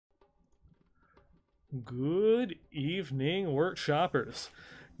Good evening, workshoppers.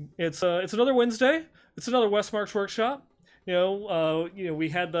 It's another Wednesday. It's another Westmarch workshop. We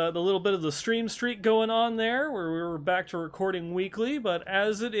had the little bit of the stream streak going on there, where we were back to recording weekly. But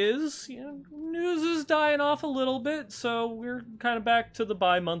as it is, news is dying off a little bit, so we're kind of back to the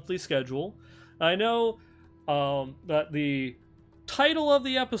bi-monthly schedule. I know that the title of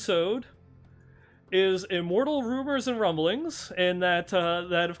the episode is Immortal, Rumors, and Rumblings, and that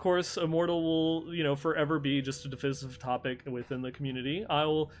of course Immortal will forever be just a divisive topic within the community. I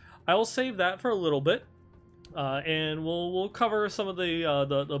will save that for a little bit, and we'll cover some of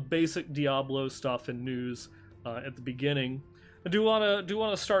the basic Diablo stuff and news at the beginning. I do want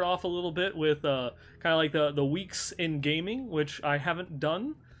to start off a little bit with kind of like the weeks in gaming, which I haven't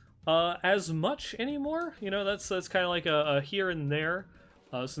done as much anymore. That's kind of like a here and there.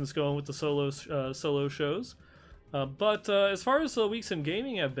 Since going with the solo shows, but as far as the weeks in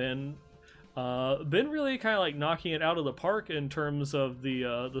gaming have been really kind of like knocking it out of the park in terms of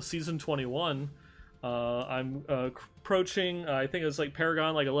the season 21. I'm approaching, I think it's like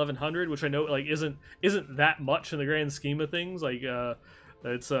Paragon like 1100, which I know like isn't that much in the grand scheme of things. Like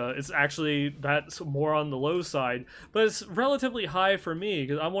it's actually that's more on the low side, but it's relatively high for me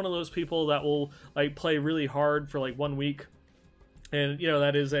because I'm one of those people that will like play really hard for like 1 week. And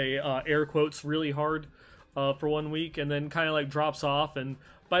that is a air quotes really hard for 1 week, and then kind of like drops off. And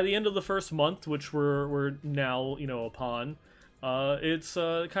by the end of the first month, which we're now upon, it's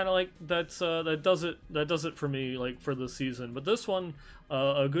kind of like that does it for me, like for the season. But this one,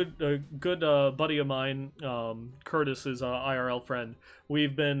 a good buddy of mine, Curtis, is a IRL friend.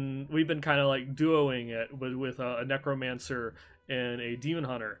 We've been kind of like duoing it with a necromancer and a demon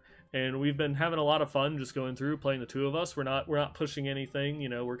hunter. And we've been having a lot of fun just going through playing the two of us. We're not pushing anything,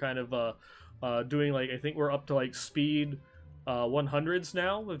 we're kind of doing like, I think we're up to like speed 100s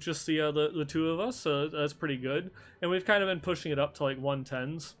now with just the two of us, so that's pretty good. And we've kind of been pushing it up to like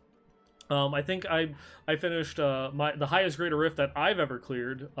 110s. I think I finished the highest grade of rift that I've ever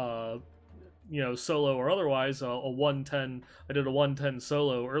cleared, solo or otherwise, a 110. I did a 110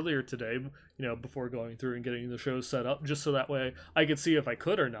 solo earlier today, before going through and getting the show set up, just so that way I could see if I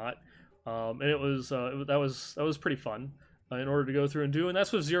could or not. And it was that was pretty fun in order to go through and do, and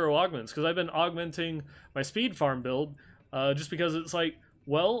that's with 0 augments, because I've been augmenting my speed farm build, just because it's like,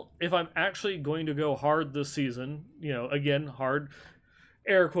 well, if I'm actually going to go hard this season, again, hard,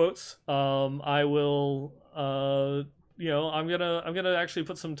 air quotes, I will, I'm gonna actually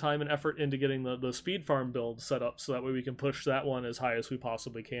put some time and effort into getting the speed farm build set up, so that way we can push that one as high as we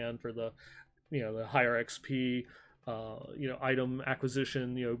possibly can for the higher XP, item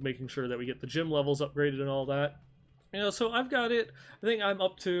acquisition, making sure that we get the gym levels upgraded and all that. So I've got it. I think I'm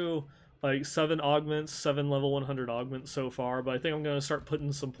up to like 7 augments, 7 level 100 augments so far, but I think I'm gonna start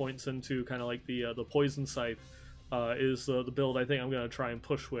putting some points into kind of like the poison scythe is the build I think I'm gonna try and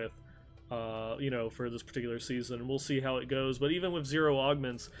push with. For this particular season. We'll see how it goes, but even with 0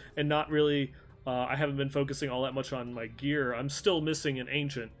 augments and not really, I haven't been focusing all that much on my gear. I'm still missing an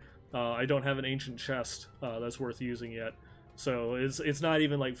ancient. I don't have an ancient chest that's worth using yet, so it's not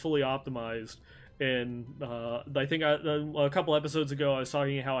even like fully optimized. And I think a couple episodes ago I was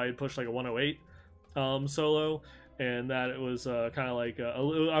talking how I had pushed like a 108 solo, and that it was kind of like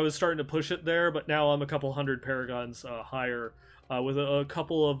I was starting to push it there, but now I'm a couple hundred paragons higher. With a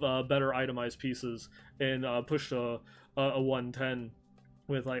couple of better itemized pieces, and pushed a 110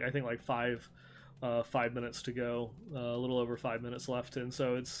 with like I think like 5 minutes to go, a little over 5 minutes left, and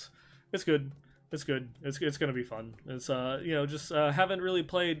so it's good. It's good. It's gonna be fun. It's just haven't really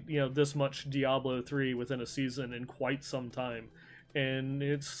played this much Diablo 3 within a season in quite some time, and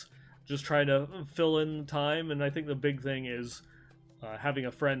it's just trying to fill in time. And I think the big thing is having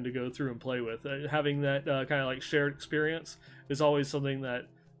a friend to go through and play with. Having that kind of like shared experience is always something that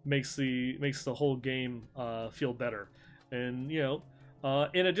makes the whole game feel better. And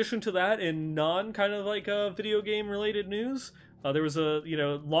in addition to that, in non kind of like video game related news, there was a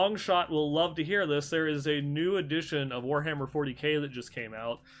Longshot will love to hear this. There is a new edition of Warhammer 40k that just came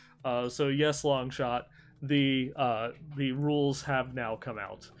out. So yes, Longshot, the rules have now come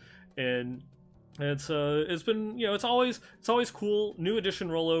out, and it's been it's always cool. New edition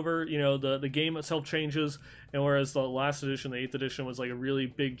rollover, the game itself changes, and whereas the last edition, the 8th edition, was like a really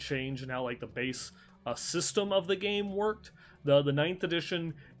big change in how like the base system of the game worked. The 9th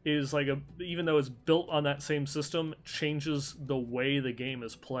edition is like even though it's built on that same system, changes the way the game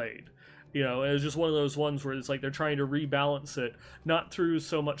is played. It's just one of those ones where it's like they're trying to rebalance it, not through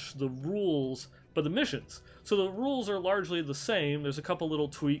so much the rules but the missions. So the rules are largely the same. There's a couple little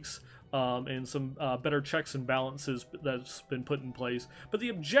tweaks and some better checks and balances that's been put in place. But the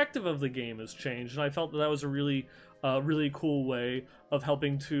objective of the game has changed, and I felt that that was a really cool way of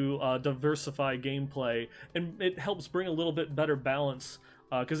helping to diversify gameplay, and it helps bring a little bit better balance.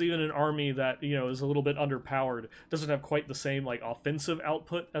 Because even an army that is a little bit underpowered, doesn't have quite the same like offensive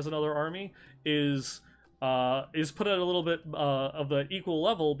output as another army, is put at a little bit of the equal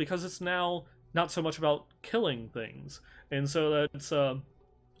level, because it's now not so much about killing things, and so that's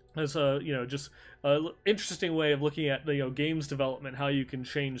just an interesting way of looking at games development, how you can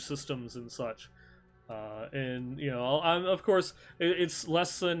change systems and such. And I'm of course it's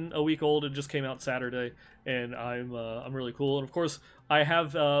less than a week old. It just came out Saturday, and I'm really cool. And of course, I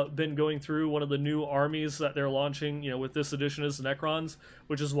have been going through one of the new armies that they're launching. With this edition is Necrons,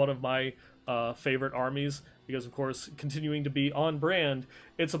 which is one of my favorite armies, because of course, continuing to be on brand,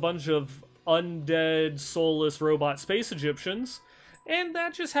 it's a bunch of undead, soulless robot space Egyptians, and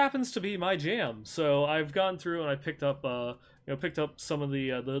that just happens to be my jam. So I've gone through and I picked up some of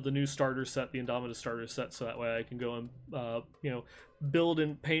the new starter set, the Indominus starter set, so that way I can go and build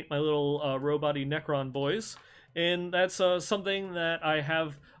and paint my little robot-y Necron boys. And that's something that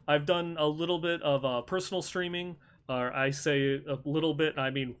I've done a little bit of personal streaming. Or I say a little bit,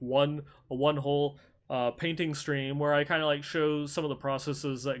 I mean one whole painting stream, where I kind of like show some of the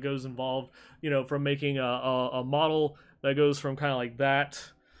processes that goes involved, from making a model that goes from kind of like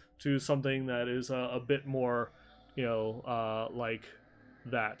that to something that is a bit more like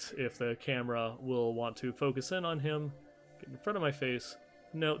that, if the camera will want to focus in on him. Get in front of my face.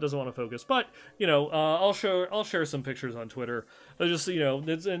 No, it doesn't want to focus, but I'll share some pictures on Twitter. Just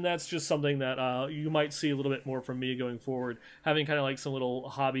that's just something that you might see a little bit more from me going forward, having kind of like some little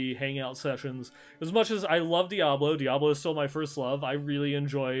hobby hangout sessions. As much as I love Diablo is still my first love. I really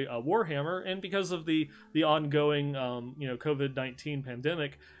enjoy Warhammer, and because of the ongoing COVID-19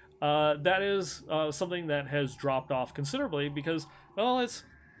 pandemic, that is something that has dropped off considerably, because, well, it's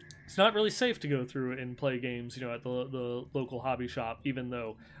not really safe to go through and play games, at the local hobby shop, even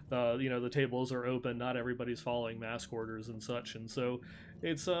though the tables are open. Not everybody's following mask orders and such, and so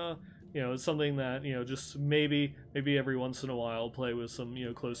it's it's something that just maybe every once in a while play with some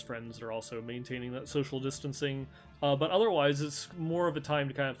close friends that are also maintaining that social distancing. But otherwise, it's more of a time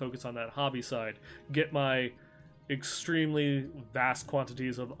to kind of focus on that hobby side, get my extremely vast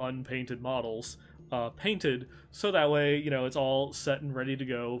quantities of unpainted models painted, so that way it's all set and ready to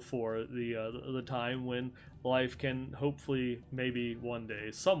go for the time when life can hopefully, maybe one day,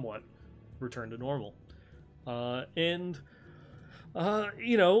 somewhat return to normal. As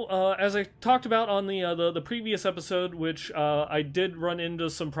I talked about on the previous episode, which I did run into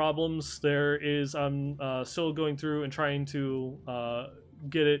some problems. I'm still going through and trying to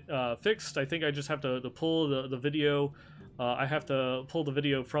get it fixed. I think I just have to pull the video. I have to pull the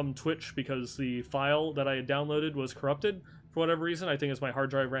video from Twitch, because the file that I had downloaded was corrupted for whatever reason. I think it's my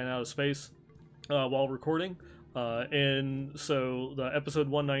hard drive ran out of space while recording. And so the episode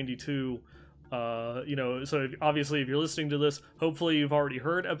 192, so obviously if you're listening to this, hopefully you've already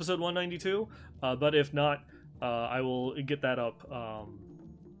heard episode 192. But if not, I will get that up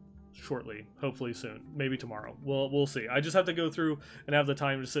shortly, hopefully soon, maybe tomorrow. We'll see. I just have to go through and have the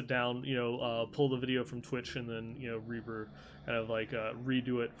time to sit down, pull the video from Twitch, and then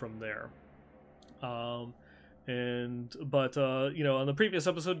redo it from there. On the previous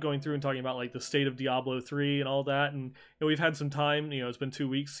episode, going through and talking about like the state of Diablo 3 and all that, and we've had some time. It's been 2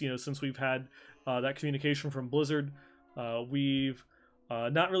 weeks since we've had that communication from Blizzard. We've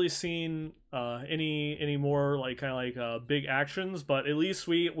not really seen any more big actions, but at least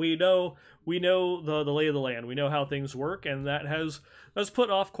we know the lay of the land. We know how things work, and that has put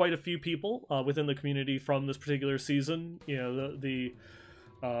off quite a few people within the community from this particular season. It's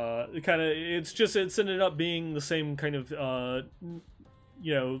ended up being the same kind of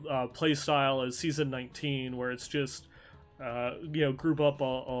play style as season 19, where it's just group up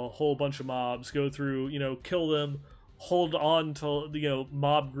a whole bunch of mobs, go through, kill them, hold on to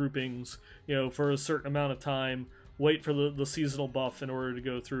mob groupings for a certain amount of time, wait for the seasonal buff in order to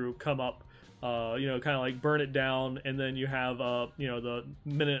go through, come up, kind of like burn it down, and then you have the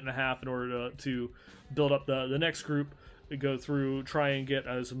minute and a half in order to build up the next group, to go through, try and get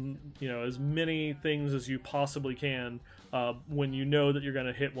as many things as you possibly can when you know that you're going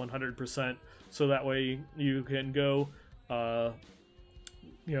to hit 100%, so that way you can go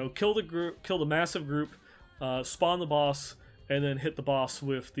kill the massive group, spawn the boss, and then hit the boss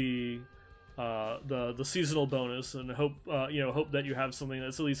with the seasonal bonus, and hope that you have something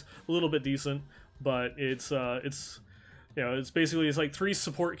that's at least a little bit decent. But it's basically like 3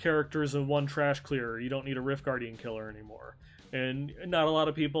 support characters and 1 trash clearer. You don't need a Rift Guardian killer anymore. and not a lot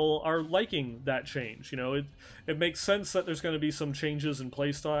of people are liking that change. It makes sense that there's going to be some changes in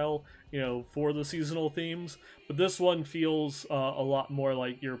playstyle, for the seasonal themes, but this one feels a lot more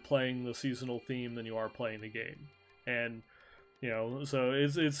like you're playing the seasonal theme than you are playing the game. And so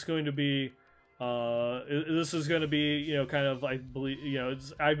it's going to be this is going to be kind of, I believe,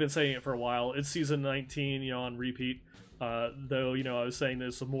 I've been saying it for a while, it's season 19 on repeat, though I was saying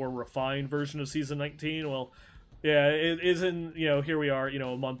there's a more refined version of season 19. Well, yeah, it isn't. Here we are,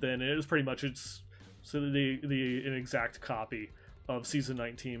 a month in, and it is pretty much an exact copy of season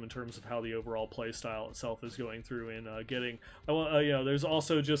 19 in terms of how the overall play style itself is going through and getting. There's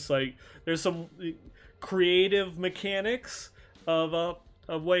also just like there's some creative mechanics of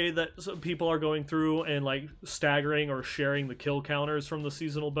a way that some people are going through and like staggering or sharing the kill counters from the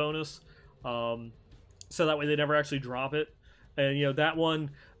seasonal bonus, so that way they never actually drop it. And that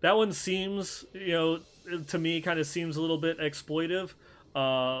one seems, to me, kind of seems a little bit exploitive,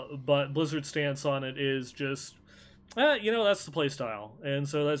 but Blizzard's stance on it is just that's the play style, and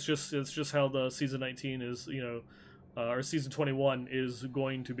so it's just how the season 19 is, or season 21 is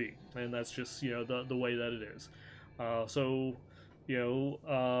going to be, and that's just the way that it is.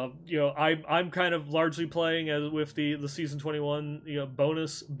 I'm kind of largely playing as with the season 21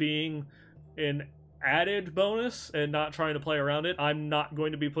 bonus being an added bonus and not trying to play around it. I'm not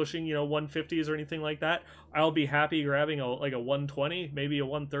going to be pushing 150s or anything like that. I'll be happy grabbing a 120, maybe a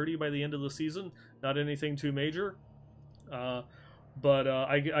 130 by the end of the season. Not anything too major. But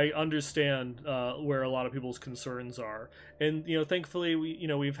I understand where a lot of people's concerns are, and thankfully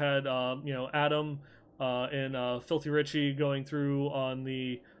we've had Adam and Filthy Richie going through on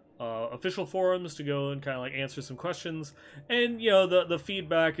the official forums to go and kind of like answer some questions, and the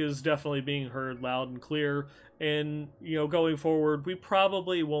feedback is definitely being heard loud and clear. And going forward, we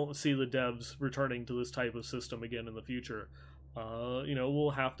probably won't see the devs returning to this type of system again in the future.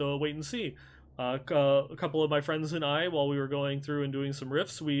 We'll have to wait and see. A couple of my friends and I, while we were going through and doing some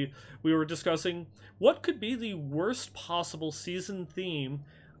riffs, we were discussing what could be the worst possible season theme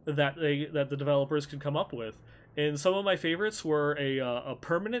that the developers could come up with. And some of my favorites were a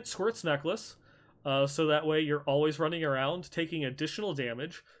permanent Squirts necklace, so that way you're always running around taking additional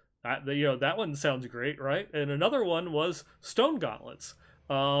damage. That one sounds great, right? And another one was stone gauntlets.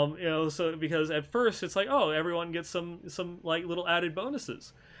 So because at first it's like, oh, everyone gets some like little added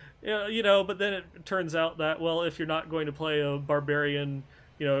bonuses. But then it turns out that, well, if you're not going to play a barbarian,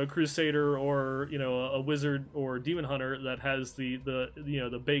 a crusader, or a wizard or demon hunter that has the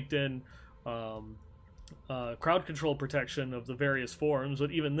baked in crowd control protection of the various forms, but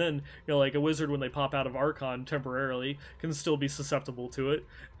even then, like a wizard, when they pop out of Archon temporarily, can still be susceptible to it,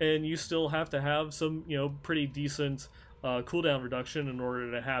 and you still have to have some pretty decent cooldown reduction in order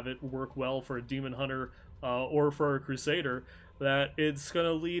to have it work well for a demon hunter or for a crusader. That it's going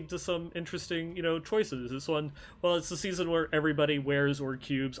to lead to some interesting, choices. This one, well, it's the season where everybody wears or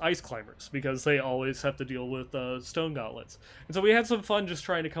cubes ice climbers because they always have to deal with stone gauntlets. And so we had some fun just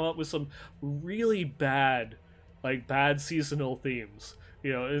trying to come up with some really bad seasonal themes.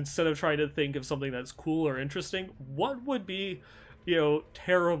 Instead of trying to think of something that's cool or interesting, what would be,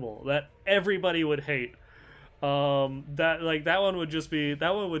 terrible that everybody would hate? That one would just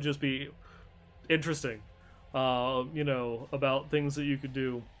be interesting. About things that you could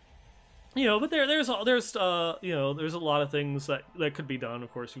do, but there's a lot of things that could be done.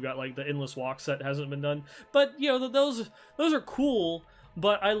 Of course, you've got like the endless walk set hasn't been done, but those are cool.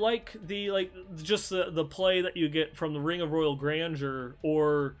 But I like just the play that you get from the Ring of Royal Grandeur,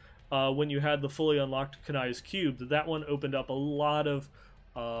 or when you had the fully unlocked Kanai's Cube. That one opened up a lot of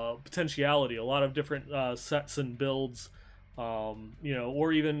potentiality, a lot of different sets and builds.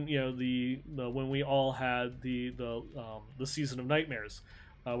 Or even the when we all had the Season of Nightmares,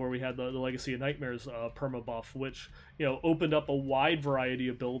 where we had the Legacy of Nightmares perma buff, which opened up a wide variety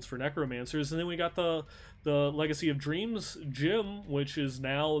of builds for necromancers. And then we got the Legacy of Dreams gym, which is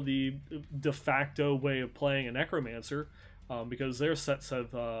now the de facto way of playing a necromancer, because their sets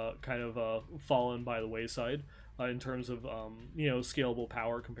have kind of fallen by the wayside in terms of scalable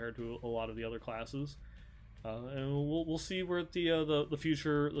power compared to a lot of the other classes. And we'll see where the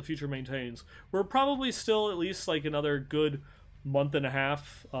future maintains. We're probably still at least like another good month and a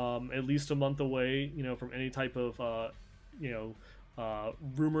half, at least a month away, from any type of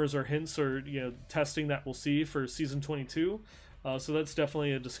rumors or hints or testing that we'll see for season 22. So that's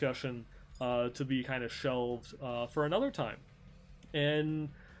definitely a discussion to be kind of shelved for another time. And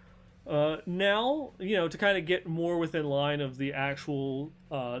now, to kind of get more within line of the actual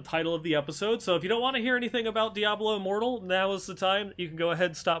title of the episode. So if you don't want to hear anything about Diablo Immortal, now is the time. You can go ahead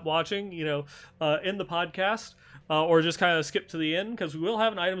and stop watching, in the podcast. or just kind of skip to the end, because we will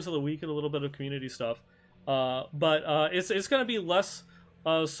have an items of the week and a little bit of community stuff. But it's going to be less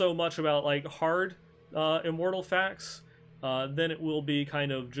so much about like hard Immortal facts than it will be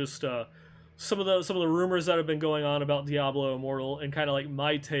kind of just some of the rumors that have been going on about Diablo Immortal, and kind of like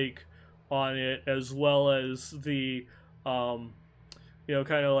my take on it, as well as the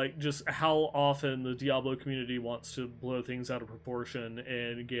kind of like just how often the Diablo community wants to blow things out of proportion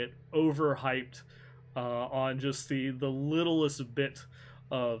and get overhyped on just the littlest bit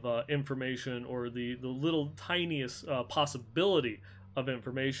of information, or the little tiniest possibility of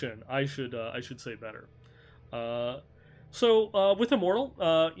information. I should say better. So with Immortal,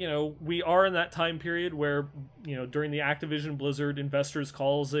 we are in that time period where, during the Activision Blizzard investors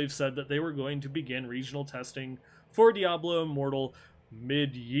calls, they've said that they were going to begin regional testing for Diablo Immortal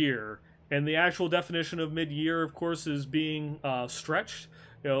mid-year. And the actual definition of mid-year, of course, is being stretched.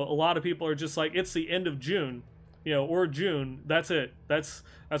 A lot of people are just like, it's the end of June, or June. That's it. That's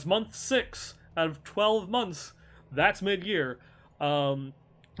month 6 out of 12 months. That's mid-year. But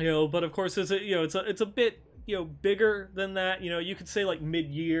of course, it's a bit bigger than that. You could say like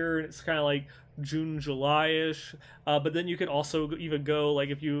mid-year, and it's kind of like June, July-ish. But then you could also even go like,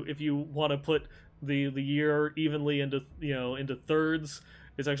 if you want to put the year evenly into thirds,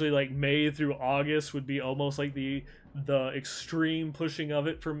 it's actually like May through August would be almost like the extreme pushing of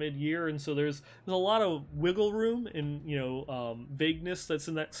it for mid-year. And so there's a lot of wiggle room and vagueness that's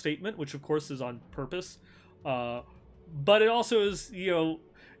in that statement, which of course is on purpose. But it also is,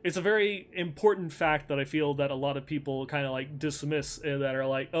 it's a very important fact that I feel that a lot of people kind of like dismiss, that are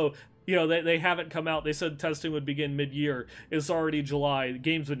like, oh, they haven't come out. They said testing would begin mid-year. It's already July. The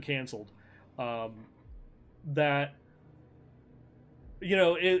game's been canceled.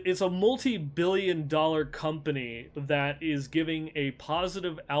 It's a multi-billion-dollar company that is giving a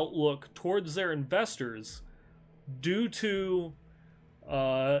positive outlook towards their investors due to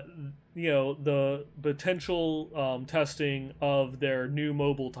the potential testing of their new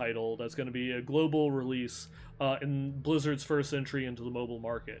mobile title that's going to be a global release in Blizzard's first entry into the mobile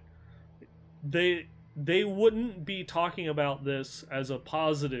market. They wouldn't be talking about this as a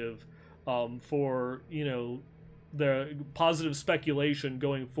positive for the positive speculation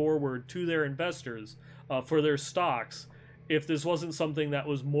going forward to their investors for their stocks, if this wasn't something that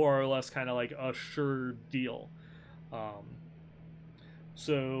was more or less kind of like a sure deal.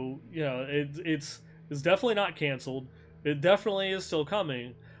 So it's definitely not canceled. It definitely is still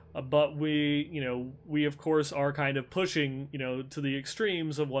coming, but we of course are kind of pushing to the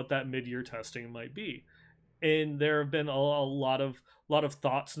extremes of what that mid-year testing might be. And there have been a lot of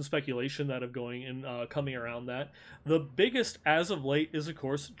thoughts and speculation that have going and coming around that. The biggest as of late is, of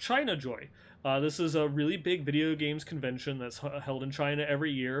course, China Joy. This is a really big video games convention that's held in China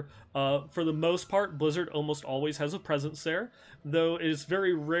every year. For the most part, Blizzard almost always has a presence there, though it's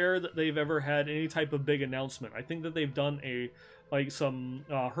very rare that they've ever had any type of big announcement. I think that they've done some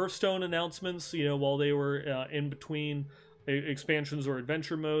Hearthstone announcements, while they were in between expansions or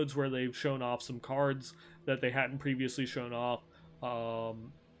adventure modes, where they've shown off some cards that they hadn't previously shown off.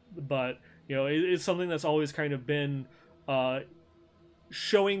 But it's something that's always kind of been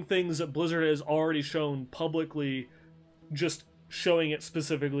showing things that Blizzard has already shown publicly, just showing it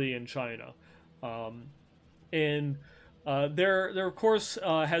specifically in China. And there of course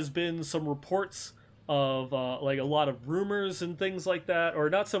has been some reports of like a lot of rumors and things like that, or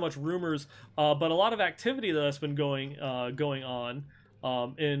not so much rumors, but a lot of activity that's been going on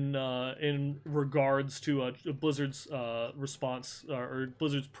in regards to Blizzard's response, or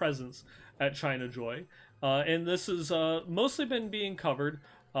Blizzard's presence at China Joy. And this has mostly been being covered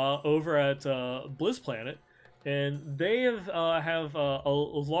over at BlizzPlanet, and they have a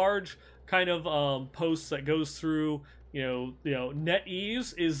large kind of post that goes through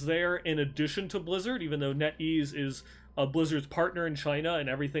NetEase is there in addition to Blizzard, even though NetEase is Blizzard's partner in China and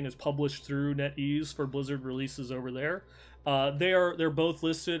everything is published through NetEase for Blizzard releases over there. They're both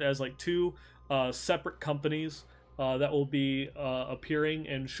listed as like two separate companies that will be appearing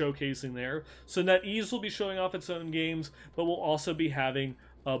and showcasing there. So NetEase will be showing off its own games, but we'll also be having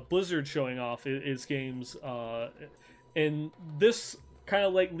Blizzard showing off its games. And this kind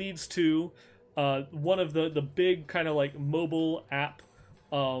of like leads to one of the big kind of like mobile app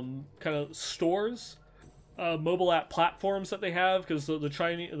kind of stores, mobile app platforms that they have, because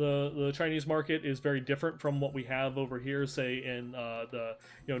the Chinese market is very different from what we have over here, say in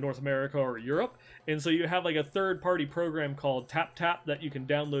North America or Europe. And so you have like a third-party program called TapTap that you can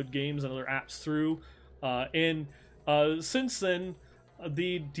download games and other apps through. And since then,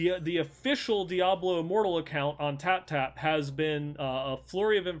 the official Diablo Immortal account on TapTap has been a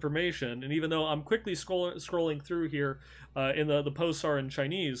flurry of information, and even though I'm quickly scrolling through here, in the posts are in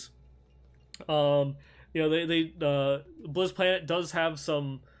Chinese. You know, they Blizz Planet does have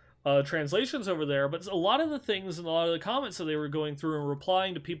some translations over there, but a lot of the things and a lot of the comments that they were going through and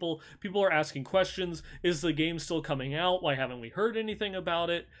replying to people are asking questions. Is the game still coming out? Why haven't we heard anything about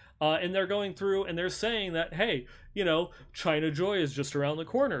it? And they're going through and they're saying that, hey, you know, China Joy is just around the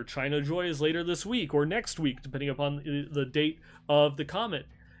corner. China Joy is later this week or next week, depending upon the date of the comment.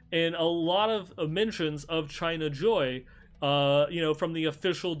 And a lot of mentions of China Joy, you know, from the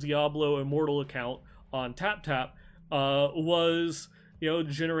official Diablo Immortal account on TapTap, was, you know,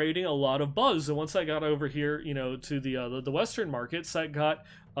 generating a lot of buzz. And once I got over here, you know, to the Western markets, that got,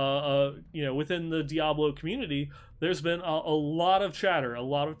 you know, within the Diablo community, there's been a lot of chatter, a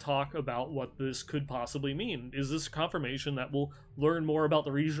lot of talk about what this could possibly mean. Is this confirmation that we'll learn more about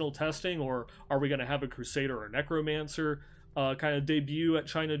the regional testing, or are we going to have a Crusader or Necromancer kind of debut at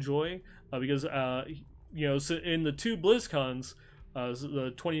China Joy? Because, you know, so in the two BlizzCons,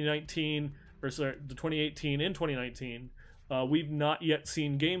 the 2019, or sorry, the 2018 and 2019, we've not yet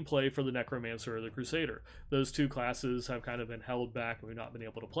seen gameplay for the Necromancer or the Crusader. Those two classes have kind of been held back and we've not been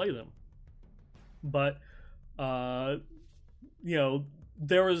able to play them. But, you know,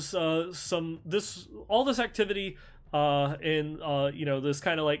 there was all this activity and, you know, this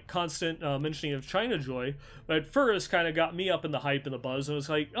kind of like constant mentioning of China Joy, but at first kind of got me up in the hype and the buzz, and it was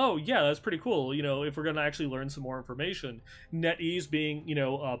like, oh yeah, that's pretty cool, you know, if we're going to actually learn some more information. NetEase being, you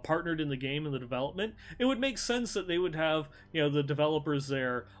know, partnered in the game and the development, it would make sense that they would have, you know, the developers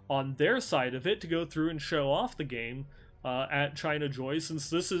there on their side of it to go through and show off the game at China Joy, since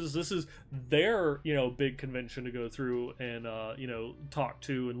this is their, you know, big convention to go through and you know, talk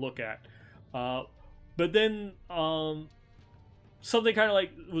to and look at. But then something kind of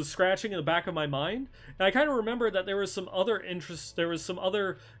like was scratching in the back of my mind, and I kind of remembered that there was some other interest, there was some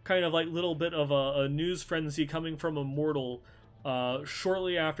other kind of like little bit of a news frenzy coming from Immortal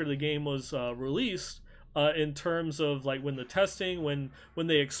shortly after the game was released, in terms of like when the testing, when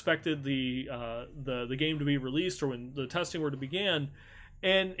they expected the game to be released, or when the testing were to begin.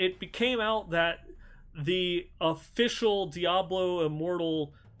 And it became out that the official Diablo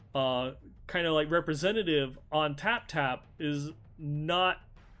Immortal kind of like representative on TapTap is not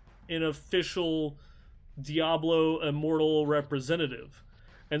an official Diablo Immortal representative,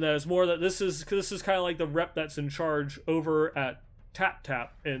 and that is more that this is kind of like the rep that's in charge over at TapTap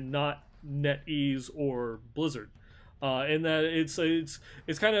and not NetEase or Blizzard, and that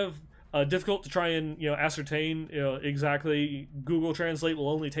it's kind of difficult to try and, you know, ascertain, you know, exactly. Google Translate will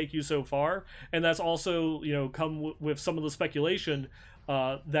only take you so far, and that's also, you know, come with some of the speculation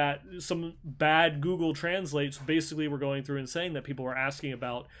that some bad Google Translates basically were going through and saying that people were asking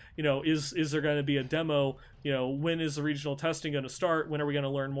about, you know, is there going to be a demo, you know, when is the regional testing going to start, when are we going to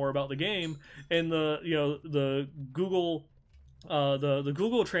learn more about the game. And the, you know, the Google the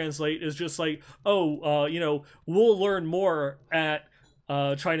Google Translate is just like, oh, you know, we'll learn more at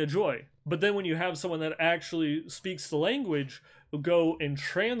China Joy. But then when you have someone that actually speaks the language go and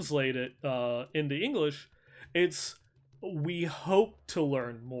translate it into English, it's, we hope to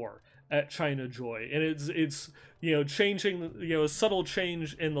learn more at China Joy. And it's you know, changing, you know, a subtle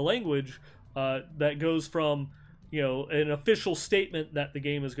change in the language that goes from, you know, an official statement that the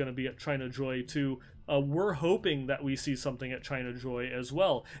game is going to be at China Joy to we're hoping that we see something at China Joy as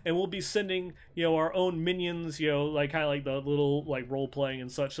well, and we'll be sending, you know, our own minions, you know, like kind of like the little like role playing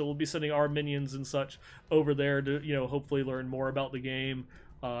and such. So we'll be sending our minions and such over there to, you know, hopefully learn more about the game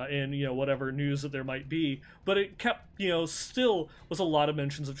and, you know, whatever news that there might be. But it kept, you know, still was a lot of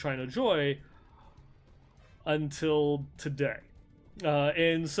mentions of China Joy until today.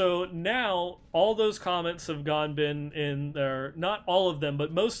 And so now all those comments have been in there, not all of them,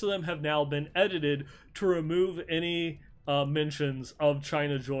 but most of them have now been edited to remove any mentions of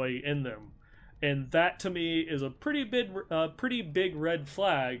China Joy in them. And that to me is a pretty big red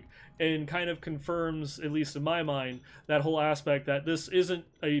flag, and kind of confirms, at least in my mind, that whole aspect that this isn't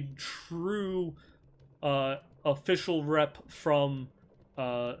a true official rep from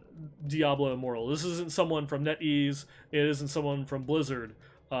Diablo Immortal. This isn't someone from NetEase, it isn't someone from Blizzard,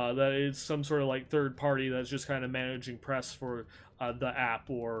 that it's some sort of like third party that's just kind of managing press for the app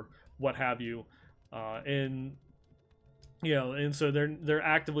or what have you. And you know, and so they're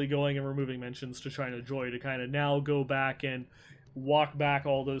actively going and removing mentions to China Joy to kind of now go back and walk back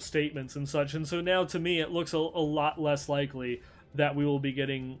all those statements and such. And so now to me it looks a lot less likely that we will be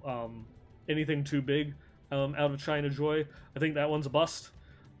getting anything too big out of China Joy. I think that one's a bust.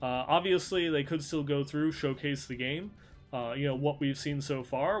 Obviously they could still go through, showcase the game, what we've seen so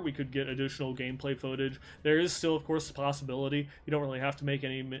far. We could get additional gameplay footage. There is still, of course, the possibility you don't really have to make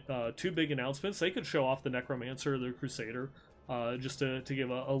any too big announcements. They could show off the Necromancer or the Crusader, just to give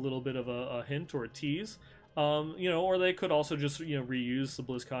a little bit of a hint or a tease. Or they could also just reuse the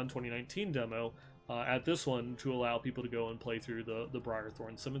BlizzCon 2019 demo at this one to allow people to go and play through the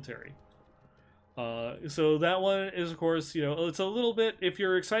Briarthorn Cemetery. So that one is, of course, it's a little bit, if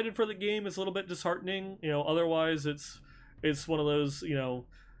you're excited for the game, it's a little bit disheartening. Otherwise it's one of those,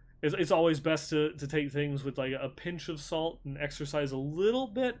 it's always best to take things with like a pinch of salt and exercise a little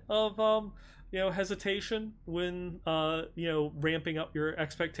bit of hesitation when ramping up your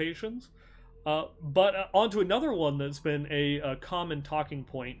expectations. But onto another one that's been a common talking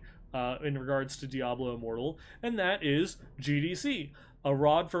point in regards to Diablo Immortal, and that is GDC.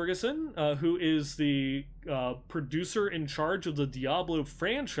 Rod Ferguson, who is the producer in charge of the Diablo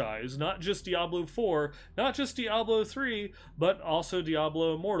franchise, not just Diablo 4, not just Diablo 3, but also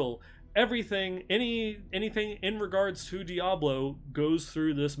Diablo Immortal. Anything in regards to Diablo goes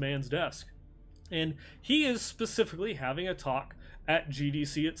through this man's desk. And he is specifically having a talk at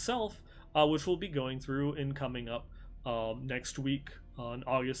GDC itself, which we'll be going through and coming up next week on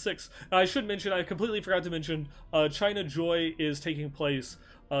August 6th. Now, I should mention, I completely forgot to mention, China Joy is taking place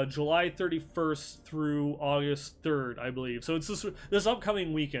July 31st through August 3rd, I believe. So it's this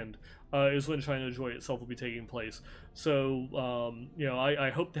upcoming weekend is when China Joy itself will be taking place. So, I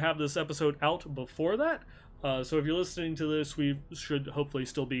hope to have this episode out before that. So if you're listening to this, we should hopefully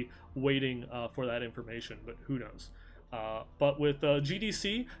still be waiting for that information, but who knows. But with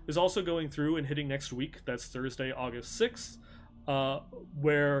GDC is also going through and hitting next week. That's Thursday, August 6th,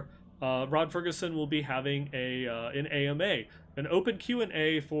 where Rod Ferguson will be having an AMA, an open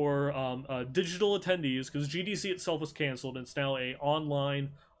Q&A for digital attendees, because GDC itself was canceled. It's now a online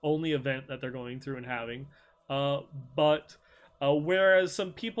only event that they're going through and having. But whereas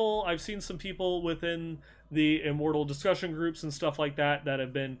I've seen some people within the Immortal discussion groups and stuff like that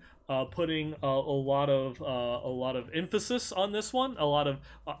have been putting a lot of emphasis on this one, a lot of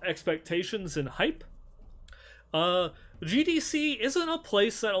expectations and hype. GDC isn't a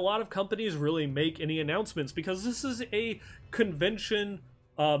place that a lot of companies really make any announcements, because this is a convention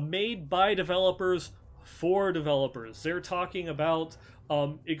made by developers for developers. They're talking about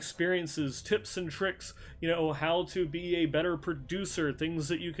experiences, tips and tricks, how to be a better producer, things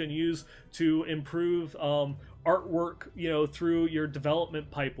that you can use to improve artwork, through your development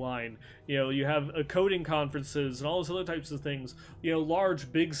pipeline. You have coding conferences and all those other types of things,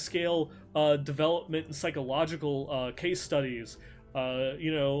 large, big scale development and psychological case studies.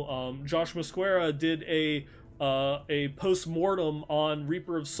 Josh Mosquera did a post-mortem on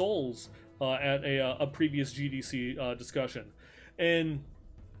Reaper of Souls at a previous GDC discussion. And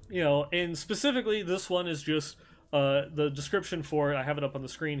specifically this one is just the description for it, I have it up on the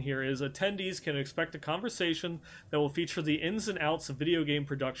screen here, is attendees can expect a conversation that will feature the ins and outs of video game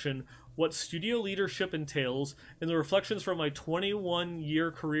production, what studio leadership entails, and the reflections from my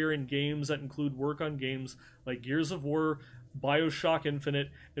 21-year career in games that include work on games like Gears of War, BioShock Infinite,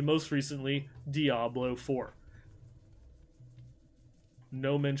 and most recently, Diablo 4.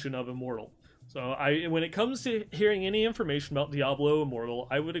 No mention of Immortal. So when it comes to hearing any information about Diablo Immortal,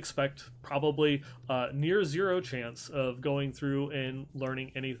 I would expect probably near zero chance of going through and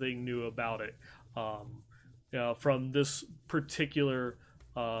learning anything new about it from this particular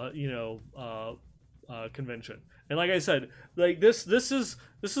convention. And like I said, like this is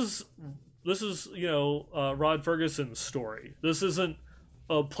Rod Ferguson's story. This isn't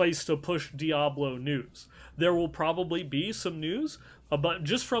a place to push Diablo news. There will probably be some news, but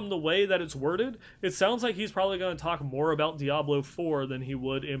just from the way that it's worded, it sounds like he's probably going to talk more about Diablo 4 than he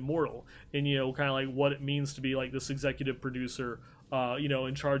would Immortal, and kind of like what it means to be like this executive producer,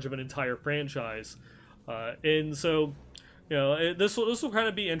 in charge of an entire franchise. And so, this will kind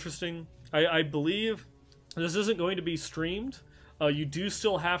of be interesting. I believe this isn't going to be streamed. You do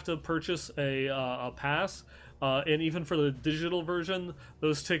still have to purchase a pass. And even for the digital version,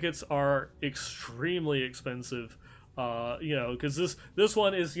 those tickets are extremely expensive. Because this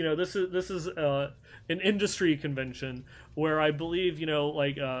one is, this is an industry convention where I believe,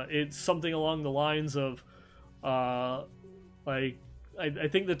 it's something along the lines of, I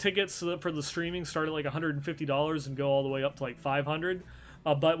think the tickets for the streaming start at like $150 and go all the way up to like $500.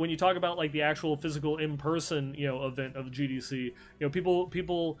 But when you talk about like the actual physical in-person, event of GDC,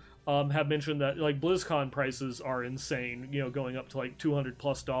 people have mentioned that like BlizzCon prices are insane, going up to like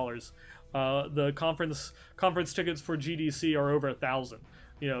 $200+. The conference tickets for GDC are over $1,000.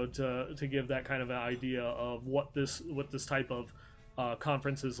 To give that kind of an idea of what this type of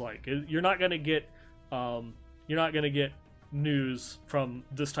conference is like. You're not going to get you're not going to get news from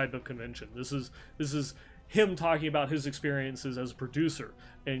this type of convention. This is him talking about his experiences as a producer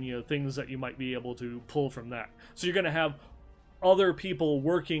and, you know, things that you might be able to pull from that. So you're going to have other people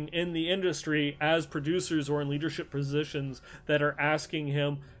working in the industry as producers or in leadership positions that are asking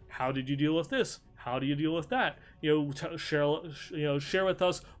him, how did you deal with this? How do you deal with that? You know, share with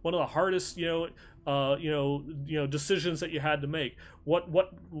us one of the hardest, decisions that you had to make.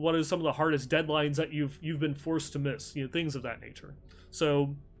 What is some of the hardest deadlines that you've been forced to miss? You know, things of that nature.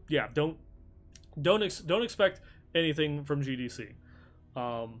 So yeah, don't expect anything from GDC.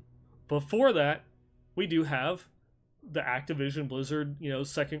 Before that, we do have the Activision Blizzard,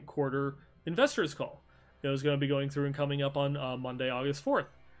 second quarter investors call. It was going to be going through and coming up on Monday, August 4th.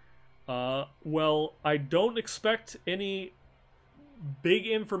 Well, I don't expect any big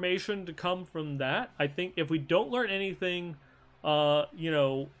information to come from that. I think if we don't learn anything, not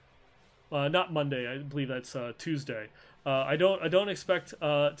Monday, I believe that's Tuesday. I don't expect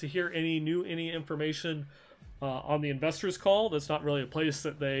to hear any information on the investors call. That's not really a place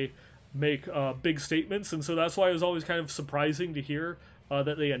that they make big statements, and so that's why it was always kind of surprising to hear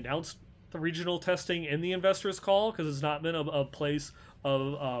that they announced the regional testing in the investors call, because it's not been a place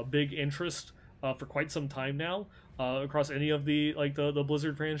of big interest for quite some time now across any of the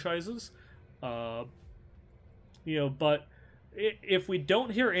Blizzard franchises. But if we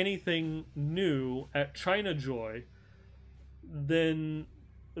don't hear anything new at China Joy, then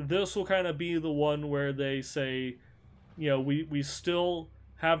this will kind of be the one where they say, we still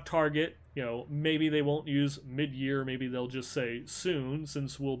have target. Maybe they won't use mid-year, maybe they'll just say soon,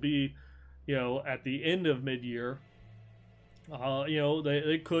 since we'll be at the end of mid-year.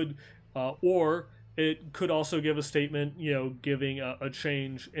 They could, or it could also give a statement, giving a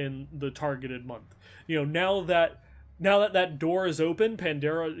change in the targeted month. Now that door is open,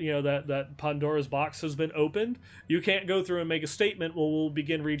 Pandora, that Pandora's box has been opened, you can't go through and make a statement, well, we'll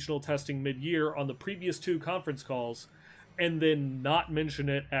begin regional testing mid-year on the previous 2 conference calls, and then not mention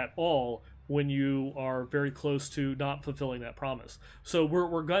it at all when you are very close to not fulfilling that promise. So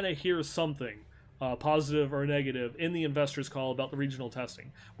we're going to hear something, positive or negative, in the investors call about the regional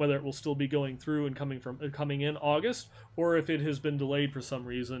testing, whether it will still be going through and coming in August, or if it has been delayed for some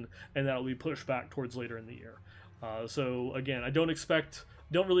reason and that will be pushed back towards later in the year. So again, I don't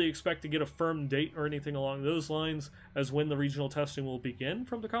really expect to get a firm date or anything along those lines as when the regional testing will begin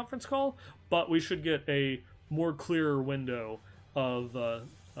from the conference call, but we should get a more clearer window of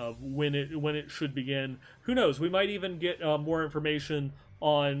when it should begin. Who knows? We might even get more information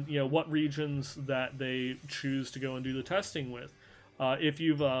on what regions that they choose to go and do the testing with. If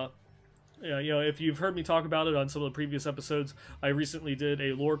you've heard me talk about it on some of the previous episodes, I recently did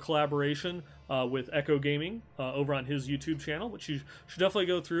a lore collaboration with Echo Gaming over on his YouTube channel, which you should definitely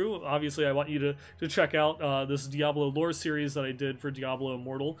go through. Obviously, I want you to check out this Diablo lore series that I did for Diablo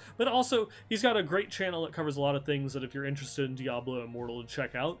Immortal, but also he's got a great channel that covers a lot of things that if you're interested in Diablo Immortal to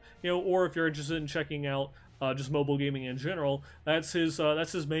check out, or if you're interested in checking out just mobile gaming in general, that's his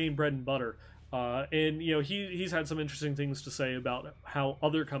main bread and butter. And he's had some interesting things to say about how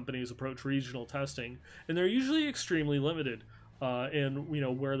other companies approach regional testing, and they're usually extremely limited in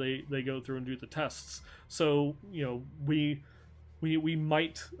where they go through and do the tests. So we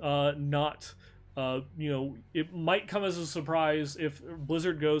might not it might come as a surprise if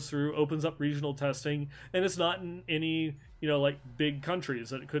Blizzard goes through, opens up regional testing, and it's not in any big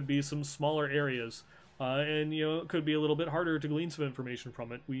countries. That it could be some smaller areas, and it could be a little bit harder to glean some information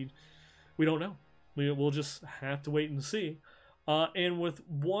from it. We don't know. We'll just have to wait and see. And with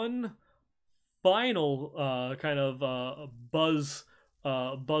one final kind of buzz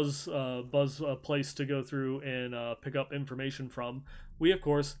place to go through and pick up information from, we of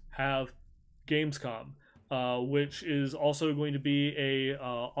course have Gamescom, which is also going to be a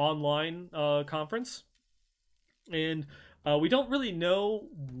online conference, and we don't really know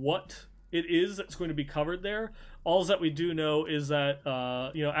what it is that's going to be covered there. All that we do know is that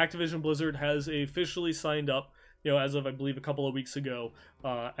Activision Blizzard has officially signed up, as of I believe a couple of weeks ago,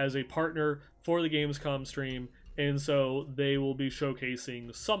 as a partner for the Gamescom stream, and so they will be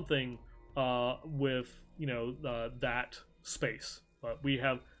showcasing something with that space. But we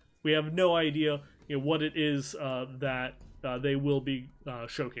have no idea what it is that they will be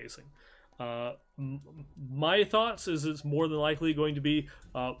showcasing. My thoughts is it's more than likely going to be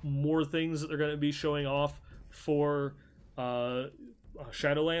more things that they're going to be showing off for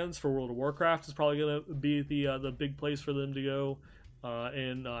Shadowlands. For World of Warcraft is probably going to be the big place for them to go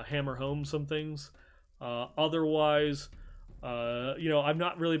and hammer home some things. Otherwise, I've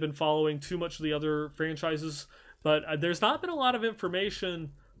not really been following too much of the other franchises, but there's not been a lot of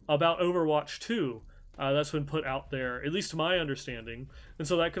information about Overwatch 2. That's been put out there, at least to my understanding. And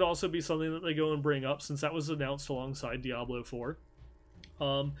so that could also be something that they go and bring up, since that was announced alongside Diablo 4.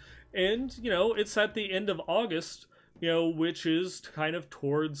 Um, and, it's at the end of August, which is kind of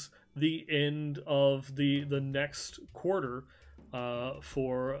towards the end of the next quarter.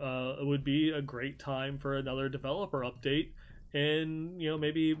 It would be a great time for another developer update, and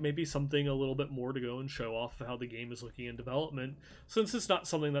maybe something a little bit more to go and show off how the game is looking in development, since it's not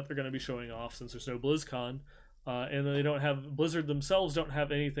something that they're going to be showing off, since there's no BlizzCon, and they don't have Blizzard themselves don't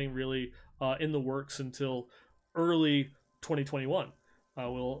have anything really in the works until early 2021.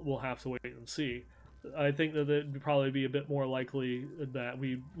 We'll have to wait and see. I think that it'd probably be a bit more likely that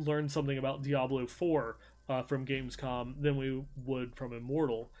we learn something about Diablo 4 from Gamescom than we would from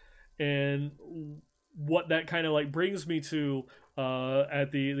Immortal. And what that kind of like brings me to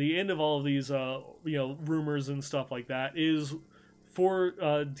at the end of all of these rumors and stuff like that is for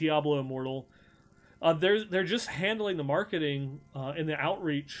Diablo Immortal. They're just handling the marketing and the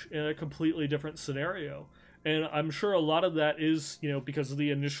outreach in a completely different scenario. And I'm sure a lot of that is, because of the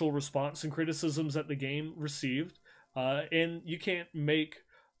initial response and criticisms that the game received. And you can't make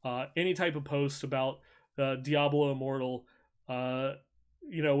any type of post about Diablo Immortal,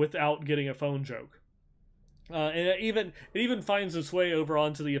 without getting a phone joke. And it even finds its way over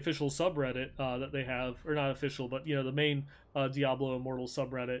onto the official subreddit that they have, or not official, but the main Diablo Immortal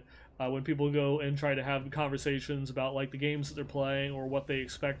subreddit. When people go and try to have conversations about like the games that they're playing or what they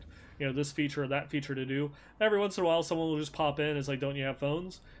expect, this feature or that feature to do. Every once in a while, someone will just pop in. It's like, don't you have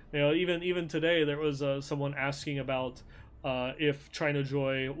phones? Even today, there was someone asking about if China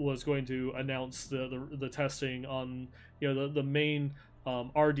Joy was going to announce the testing on the main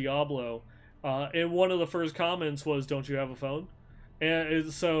R Diablo. And one of the first comments was, "Don't you have a phone?" And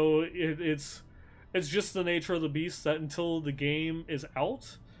it's just the nature of the beast that until the game is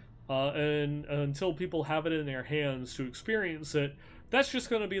out, and until people have it in their hands to experience it, that's just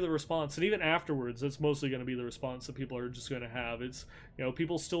going to be the response. And even afterwards, it's mostly going to be the response that people are just going to have. It's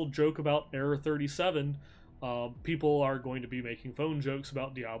people still joke about Error 37. People are going to be making phone jokes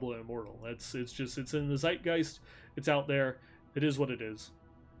about Diablo Immortal. It's in the zeitgeist. It's out there. It is what it is.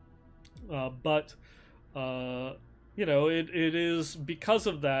 But it is because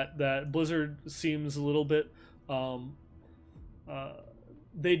of that Blizzard seems a little bit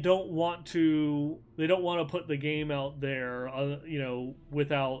they don't want to put the game out there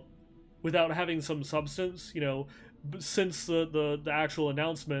without having some substance. Since the actual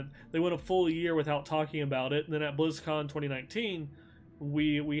announcement, they went a full year without talking about it, and then at BlizzCon 2019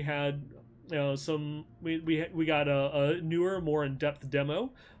 we had we got a newer, more in-depth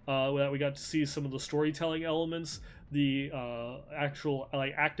demo that we got to see some of the storytelling elements, the actual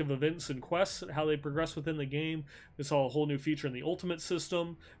active events and quests, how they progress within the game. We saw a whole new feature in the ultimate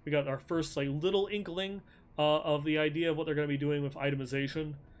system. We got our first little inkling of the idea of what they're going to be doing with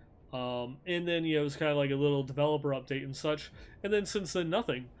itemization. And then it was kind of like a little developer update and such. And then since then,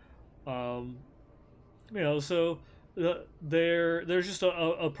 nothing. So they're just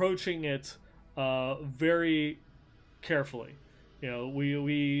approaching it very carefully.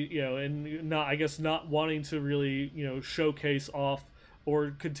 And not wanting to really showcase off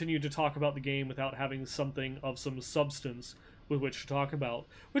or continue to talk about the game without having something of some substance with which to talk about,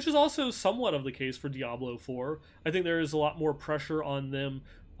 which is also somewhat of the case for Diablo 4. I think there is a lot more pressure on them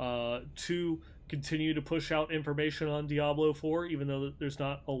to continue to push out information on Diablo 4, even though there's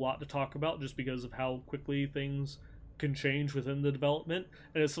not a lot to talk about just because of how quickly things can change within the development.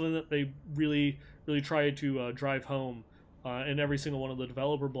 And it's something that they really, really try to drive home in every single one of the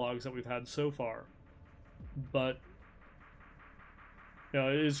developer blogs that we've had so far. But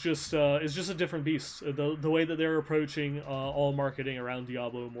it's just a different beast. The way that they're approaching all marketing around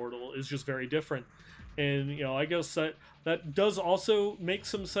Diablo Immortal is just very different. And I guess that does also make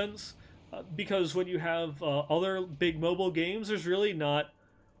some sense, because when you have other big mobile games, there's really not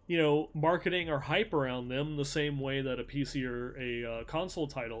marketing or hype around them the same way that a PC or a console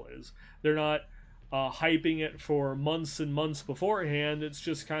title is. They're not hyping it for months and months beforehand. It's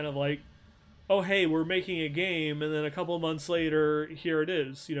just kind of like, oh hey, we're making a game, and then a couple months later, here it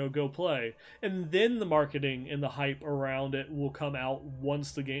is, go play. And then the marketing and the hype around it will come out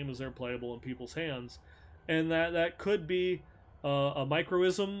once the game is there playable in people's hands. And that could be a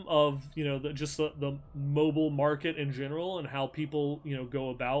microism of the mobile market in general, and how people go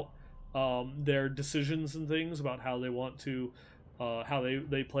about their decisions and things about how they want to how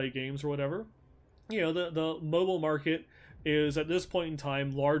they play games or whatever. The mobile market is at this point in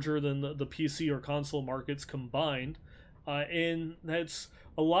time larger than the PC or console markets combined, and that's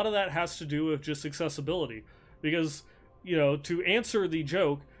a lot of that has to do with just accessibility, because to answer the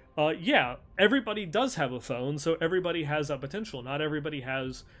joke, Yeah, everybody does have a phone, so everybody has that potential. Not everybody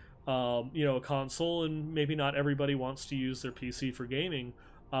has, a console, and maybe not everybody wants to use their PC for gaming,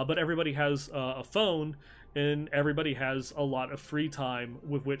 but everybody has a phone, and everybody has a lot of free time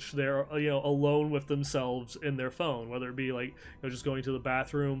with which they're alone with themselves in their phone, whether it be like just going to the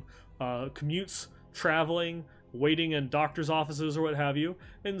bathroom, commutes, traveling, waiting in doctor's offices or what have you.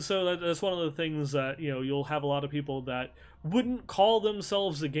 And so that's one of the things that you'll have a lot of people that wouldn't call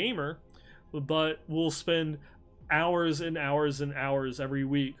themselves a gamer, but will spend hours and hours and hours every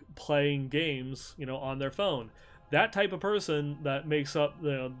week playing games on their phone. That type of person that makes up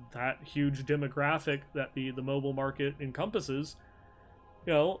that huge demographic that the mobile market encompasses,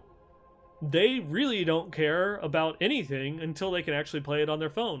 they really don't care about anything until they can actually play it on their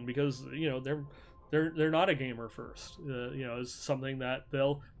phone, because they're not a gamer first. It's something that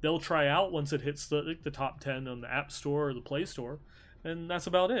they'll try out once it hits the top 10 on the App Store or the Play Store, and that's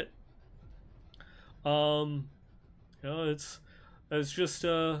about it. It's just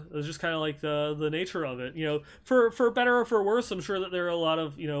kind of like the nature of it. For better or for worse, I'm sure that there are a lot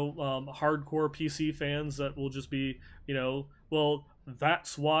of hardcore PC fans that will just be well,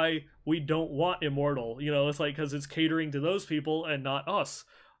 that's why we don't want Immortal. It's like, because it's catering to those people and not us.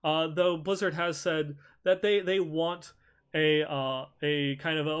 Though Blizzard has said that they want a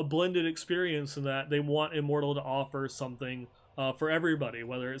kind of a blended experience, in that they want Immortal to offer something for everybody,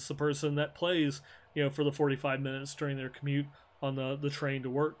 whether it's the person that plays for the 45 minutes during their commute on the train to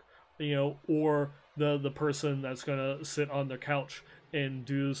work, or the person that's gonna sit on their couch and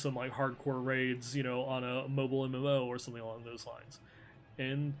do some like hardcore raids on a mobile MMO or something along those lines.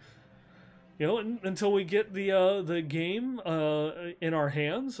 And until we get the game in our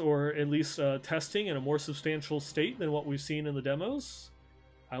hands, or at least testing in a more substantial state than what we've seen in the demos,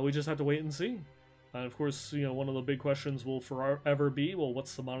 we just have to wait and see. And of course, one of the big questions will forever be, well,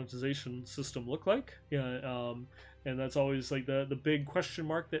 what's the monetization system look like? And that's always like the big question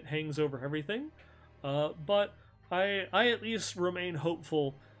mark that hangs over everything. But I at least remain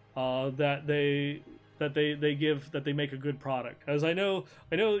hopeful that they make a good product, as I know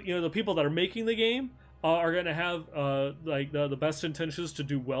the people that are making the game are going to have like the best intentions to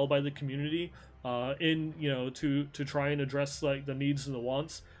do well by the community, to try and address like the needs and the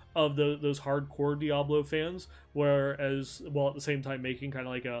wants of those hardcore Diablo fans, whereas while at the same time making kind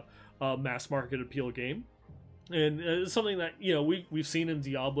of like a mass market appeal game. And it's something that we've seen in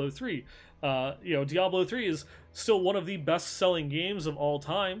Diablo 3. Diablo 3 is still one of the best-selling games of all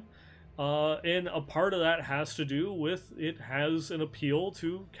time. And a part of that has to do with it has an appeal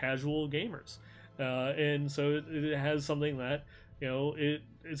to casual gamers, and so it has something that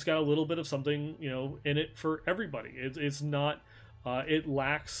it's got a little bit of something in it for everybody. It's not it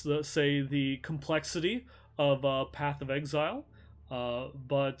lacks the complexity of Path of Exile,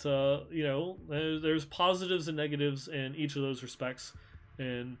 but there's positives and negatives in each of those respects,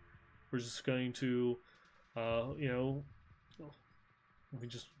 and we're just going to we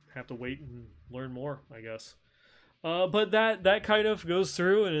just have to wait and learn more, I guess. But that kind of goes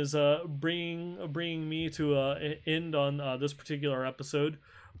through and is bringing me to an end on this particular episode.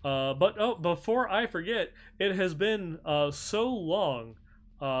 But before I forget, it has been so long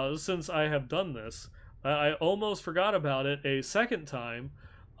since I have done this. I almost forgot about it a second time.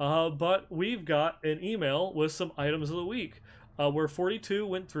 But we've got an email with some items of the week, where 42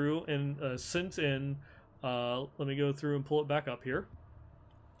 went through and sent in. Let me go through and pull it back up here.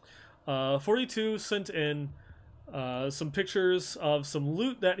 42 sent in some pictures of some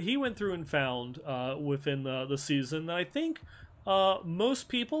loot that he went through and found within the season that I think most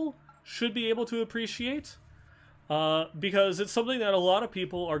people should be able to appreciate, because it's something that a lot of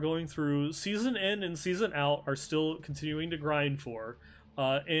people are going through season in and season out, are still continuing to grind for,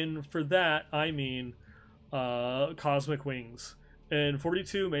 and for that I mean Cosmic Wings. And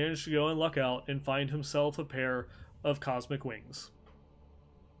 42 managed to go and luck out and find himself a pair of Cosmic Wings.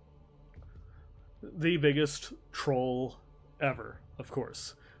 The biggest troll ever, of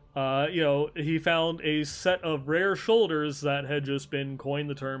course. He found a set of rare shoulders that had just been coined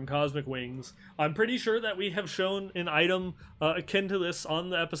the term Cosmic Wings. I'm pretty sure that we have shown an item akin to this on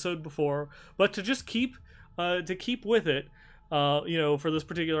the episode before, but to just keep with it, for this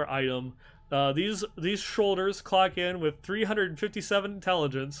particular item, these shoulders clock in with 357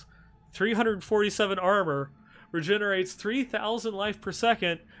 intelligence, 347 armor, regenerates 3,000 life per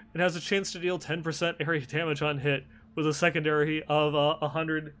second, and has a chance to deal 10% area damage on hit, with a secondary of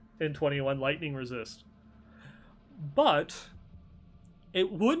 121 lightning resist. But it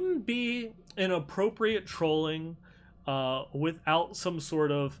wouldn't be an appropriate trolling without some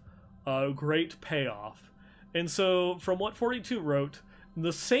sort of great payoff. And so from what 42 wrote,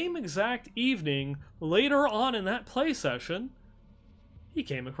 the same exact evening, later on in that play session, he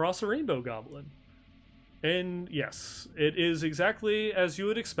came across a rainbow goblin. And yes, it is exactly as you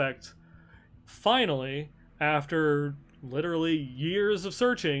would expect. Finally, after literally years of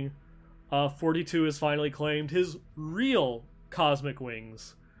searching, 42 has finally claimed his real cosmic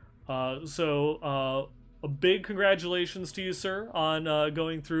wings. A big congratulations to you, sir, on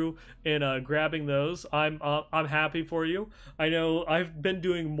going through and grabbing those. I'm happy for you. I know I've been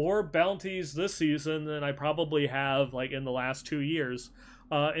doing more bounties this season than I probably have like in the last 2 years.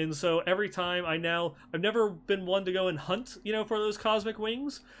 And so every time I've never been one to go and hunt, for those cosmic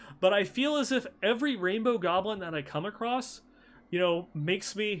wings, but I feel as if every rainbow goblin that I come across,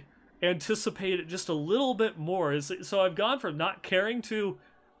 makes me anticipate it just a little bit more. So I've gone from not caring to,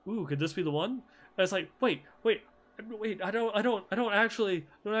 ooh, could this be the one? And it's like, wait, I don't actually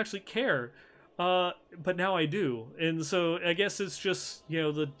care. But now I do. And so I guess it's just,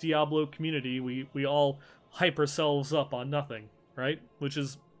 the Diablo community, we all hype ourselves up on nothing. Right? Which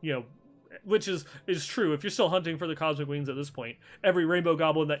is true. If you're still hunting for the cosmic wings at this point, every rainbow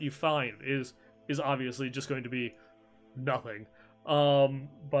goblin that you find is obviously just going to be nothing.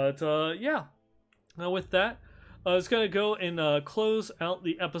 Yeah. Now with that, it's gonna go and close out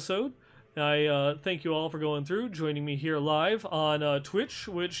the episode. I thank you all for going through, joining me here live on Twitch,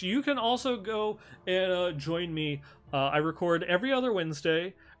 which you can also go and join me. I record every other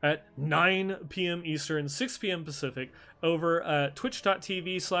Wednesday at 9 p.m. Eastern, 6 p.m. Pacific, over at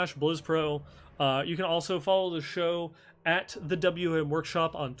twitch.tv/BlizzPro. You can also follow the show at the WM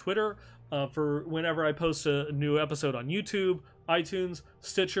Workshop on Twitter for whenever I post a new episode on YouTube, iTunes,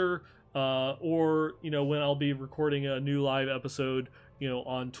 Stitcher, or when I'll be recording a new live episode,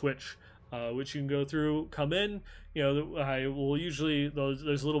 on Twitch. Which you can go through, come in. I will usually,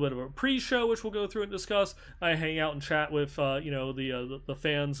 there's a little bit of a pre-show which we'll go through and discuss. I hang out and chat with the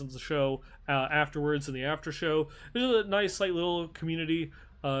fans of the show afterwards in the after show. There's a nice little community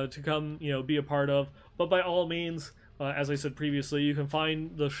to come be a part of. But by all means, as I said previously, you can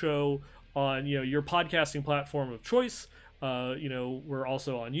find the show on your podcasting platform of choice. We're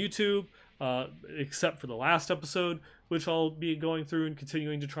also on YouTube, except for the last episode, which I'll be going through and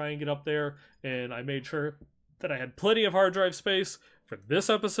continuing to try and get up there. And I made sure that I had plenty of hard drive space for this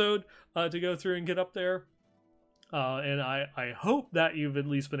episode to go through and get up there. And I hope that you've at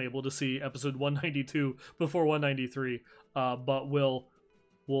least been able to see episode 192 before 193, but we'll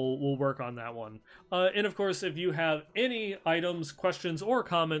work on that one. And of course, if you have any items, questions, or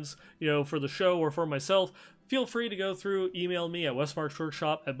comments, for the show or for myself, feel free to go through, email me at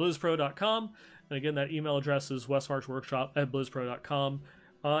westmarchworkshop@blizzpro.com. And again, that email address is westmarchworkshop@blizzpro.com.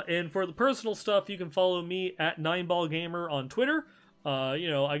 And for the personal stuff, you can follow me at 9ballgamer on Twitter.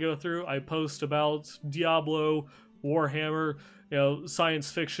 I go through, I post about Diablo, Warhammer,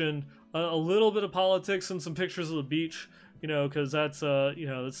 science fiction, a little bit of politics, and some pictures of the beach. Because that's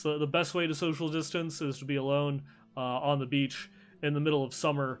it's the best way to social distance is to be alone on the beach in the middle of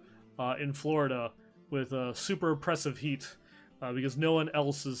summer in Florida with super oppressive heat. Because no one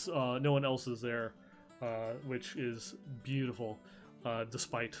else is there, which is beautiful,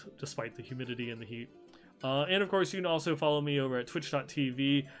 despite the humidity and the heat. And of course, you can also follow me over at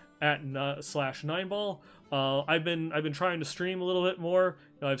twitch.tv /9ball. I've been trying to stream a little bit more.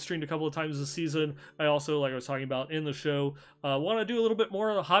 I've streamed a couple of times this season. I also, like I was talking about in the show, want to do a little bit more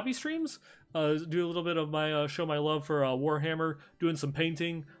of the hobby streams. Do a little bit of my show my love for Warhammer, doing some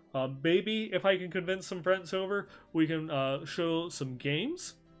painting. Maybe if I can convince some friends over, we can show some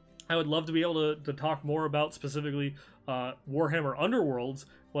games. I would love to be able to talk more about specifically Warhammer Underworlds,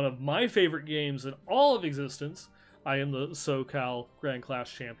 one of my favorite games in all of existence. I am the SoCal Grand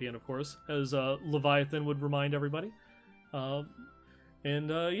Clash champion, of course, as Leviathan would remind everybody. Yeah,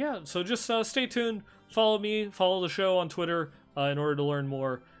 so just stay tuned, follow me, follow the show on Twitter in order to learn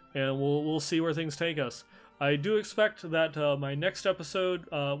more, and we'll see where things take us. I do expect that my next episode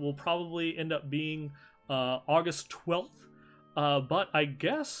will probably end up being August 12th. But I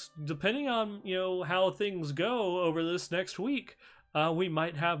guess, depending on, how things go over this next week, we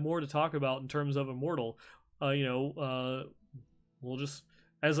might have more to talk about in terms of Immortal. We'll just,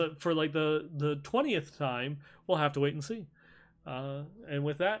 for the 20th time, we'll have to wait and see. And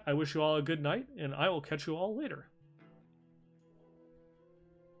with that, I wish you all a good night, and I will catch you all later.